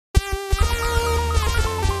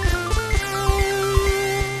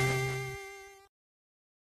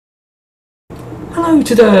Hello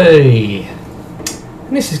today,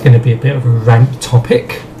 and this is going to be a bit of a rant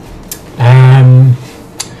topic.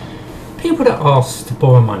 People that ask to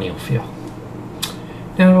borrow money off you.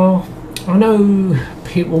 Now, I know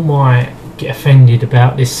people might get offended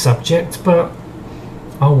about this subject, but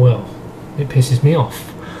oh well, it pisses me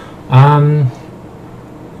off.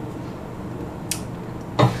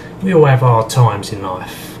 We all have hard times in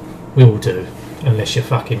life. We all do, unless you're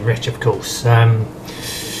fucking rich, of course.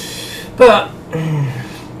 But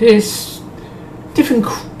there's different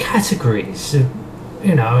categories of,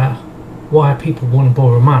 why people want to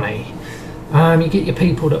borrow money. You get your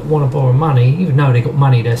people that want to borrow money, even though they got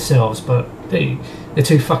money themselves, but they're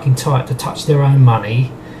too fucking tight to touch their own money.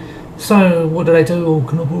 So what do? Oh,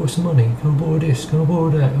 can I borrow some money? Can I borrow this? Can I borrow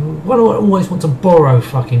that? Why do I always want to borrow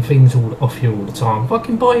fucking things off you all the time?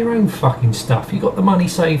 Fucking buy your own fucking stuff. You got the money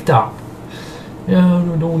saved up. Yeah,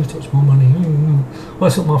 I don't want to touch my money. Well,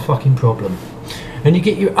 that's not my fucking problem. And you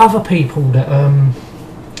get your other people that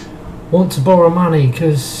want to borrow money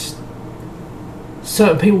because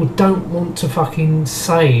certain people don't want to fucking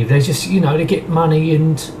save. They just, they get money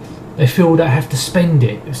and they feel they have to spend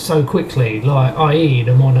it so quickly. Like, i.e.,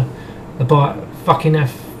 they want to buy fucking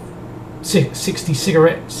have 60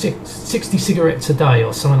 cigarettes a day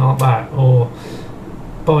or something like that, or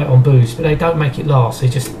buy it on booze, but they don't make it last. They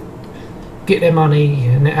just get their money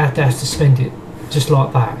and they have to spend it just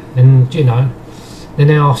like that. And then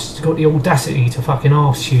they got the audacity to fucking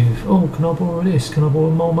ask you, oh, can I borrow this? Can I borrow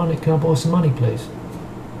more money? Can I borrow some money, please?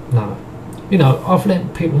 No. I've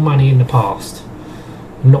lent people money in the past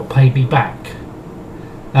and not paid me back.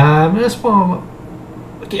 And that's why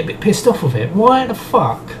I get a bit pissed off with it. Why the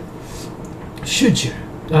fuck should you?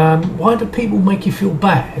 Why do people make you feel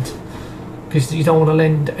bad because you don't want to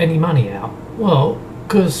lend any money out? Well,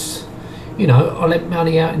 because I lent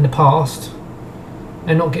money out in the past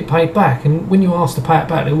and not get paid back, and when you ask to pay it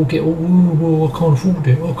back, they all get, oh, I can't afford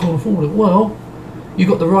it, I can't afford it. Well, you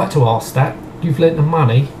got the right to ask that. You've lent them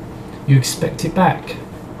money, you expect it back,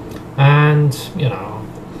 and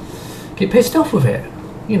get pissed off with it.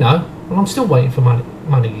 And I'm still waiting for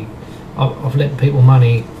money. I've lent people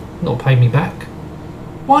money, not paid me back.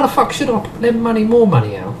 Why the fuck should I lend more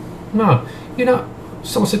money out? No.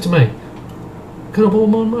 Someone said to me, can I borrow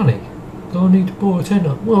more money? I need to borrow a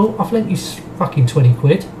tenner. Well, I've lent you fucking 20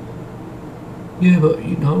 quid. Yeah, but I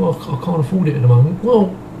can't afford it at the moment.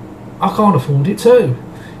 Well, I can't afford it too.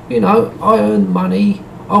 I earn money.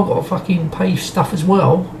 I've got to fucking pay stuff as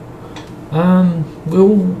well. We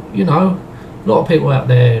all, a lot of people out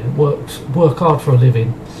there work hard for a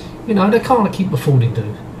living. They can't keep affording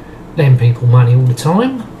to lend people money all the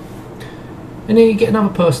time. And then you get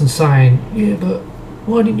another person saying, yeah, but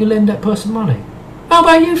why didn't you lend that person money? How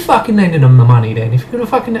about you fucking lending them the money then? If you're going to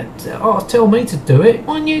fucking tell me to do it,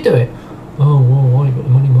 why don't you do it? Oh, well, I ain't got the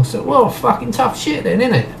money myself. Well, fucking tough shit then,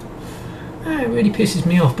 innit? It really pisses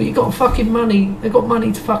me off. But you got fucking money. They got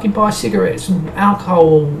money to fucking buy cigarettes and alcohol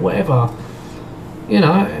or whatever.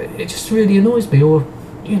 It just really annoys me. Or,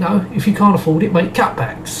 if you can't afford it, make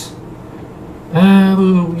cutbacks.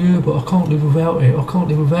 Well, yeah, but I can't live without it. I can't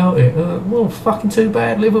live without it. Well, fucking too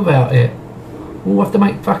bad. Live without it. We'll have to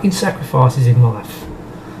make fucking sacrifices in life.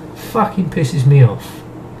 Fucking pisses me off.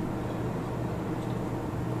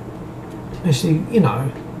 Especially, I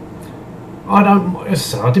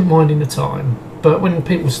didn't mind in the time, but when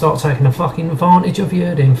people start taking a fucking advantage of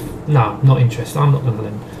you, then no, not interested. I'm not going to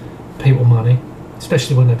lend people money,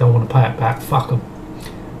 especially when they don't want to pay it back. Fuck them.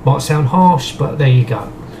 Might sound harsh, but there you go.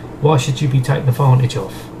 Why should you be taken advantage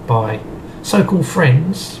of by so-called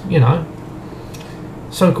friends?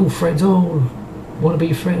 So-called friends. Oh, want to be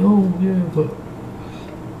your friend? Oh yeah, but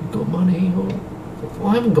you've got money. Oh,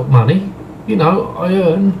 I haven't got money. I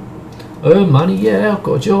earn money. Yeah, I've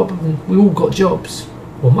got a job, and we all got jobs.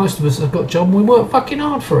 Well, most of us have got a job, and we work fucking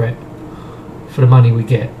hard for it, for the money we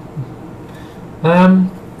get. Yeah,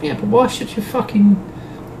 but why should you fucking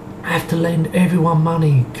have to lend everyone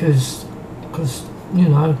money? Because they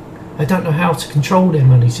don't know how to control their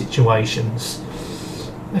money situations.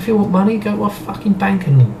 If you want money, go to a fucking bank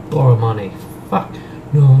and borrow money. Fuck,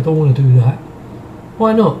 no, I don't want to do that.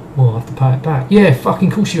 Why not? Well, I have to pay it back. Yeah, fucking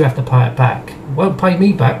course you have to pay it back. Won't pay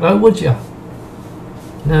me back though, would you?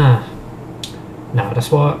 Nah, that's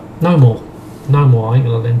why, no more. I ain't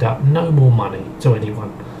gonna lend out no more money to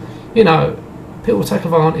anyone. People take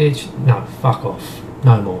advantage. No, fuck off.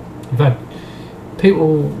 No more. You've had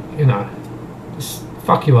people, just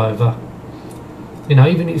fuck you over.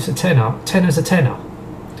 Even if it's a tenner's a tenner.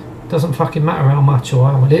 Doesn't fucking matter how much or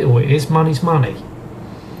how little it is. Money's money.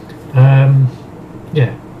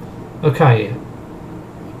 Yeah. Okay.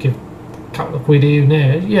 Give a couple of quid here and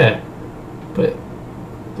there. Yeah. But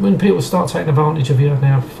when people start taking advantage of you,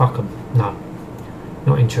 now fuck them. No,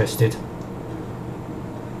 not interested.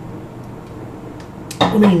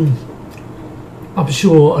 I mean, I'm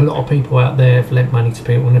sure a lot of people out there have lent money to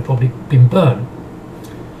people and they've probably been burnt,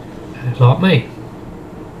 like me.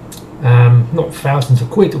 Not thousands of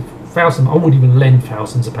quid, I wouldn't even lend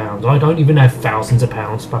thousands of pounds. I don't even have thousands of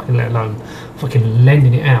pounds, fucking let alone fucking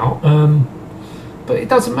lending it out. But it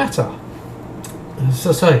doesn't matter. As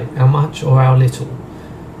I say, how much or how little.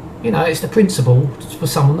 You know, it's the principle for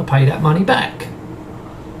someone to pay that money back.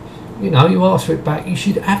 You know, you ask for it back, you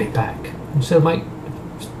should have it back. Instead of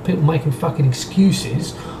people making fucking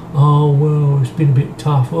excuses. Oh well, it's been a bit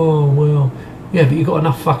tough. Oh well, yeah, but you got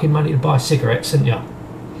enough fucking money to buy cigarettes, haven't you?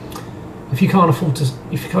 If you can't afford to,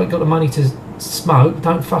 if you can't got the money to smoke,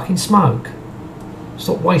 don't fucking smoke.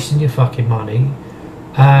 Stop wasting your fucking money.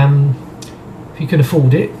 If you can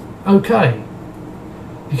afford it, okay.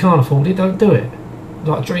 If you can't afford it, don't do it.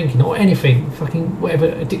 Like drinking or anything, fucking whatever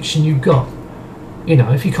addiction you've got. You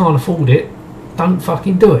know, if you can't afford it, don't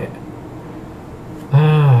fucking do it.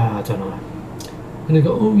 I don't know. And they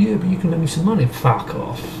go, oh yeah, but you can lend me some money. Fuck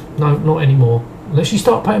off. No, not anymore. Unless you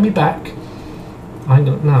start paying me back, I ain't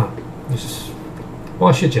gonna, no.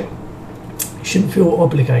 Why should you? You shouldn't feel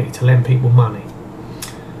obligated to lend people money.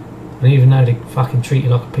 And even though they fucking treat you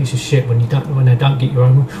like a piece of shit when they don't get your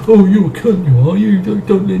own. Oh, you're a cunt, you are. You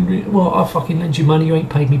don't lend me. Well, I fucking lend you money. You ain't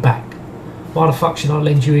paid me back. Why the fuck should I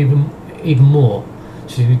lend you even more?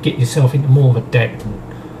 So you get yourself into more of a debt. And,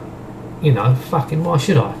 you know, fucking. Why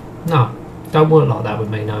should I? No, don't work like that with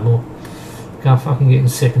me no more. I'm fucking getting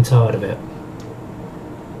sick and tired of it.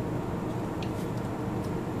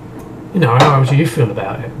 You know, how would you feel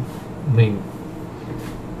about it? I mean,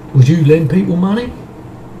 would you lend people money?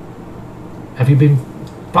 Have you been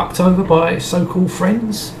fucked over by so-called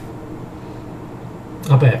friends?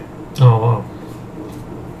 I bet. Oh, well.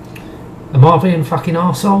 Am I being fucking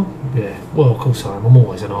arsehole? Yeah, well, of course I am. I'm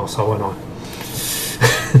always an arsehole, aren't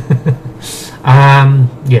I?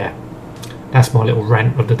 Yeah, that's my little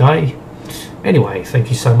rant of the day. Anyway, thank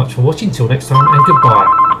you so much for watching. Till next time, and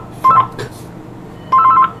goodbye.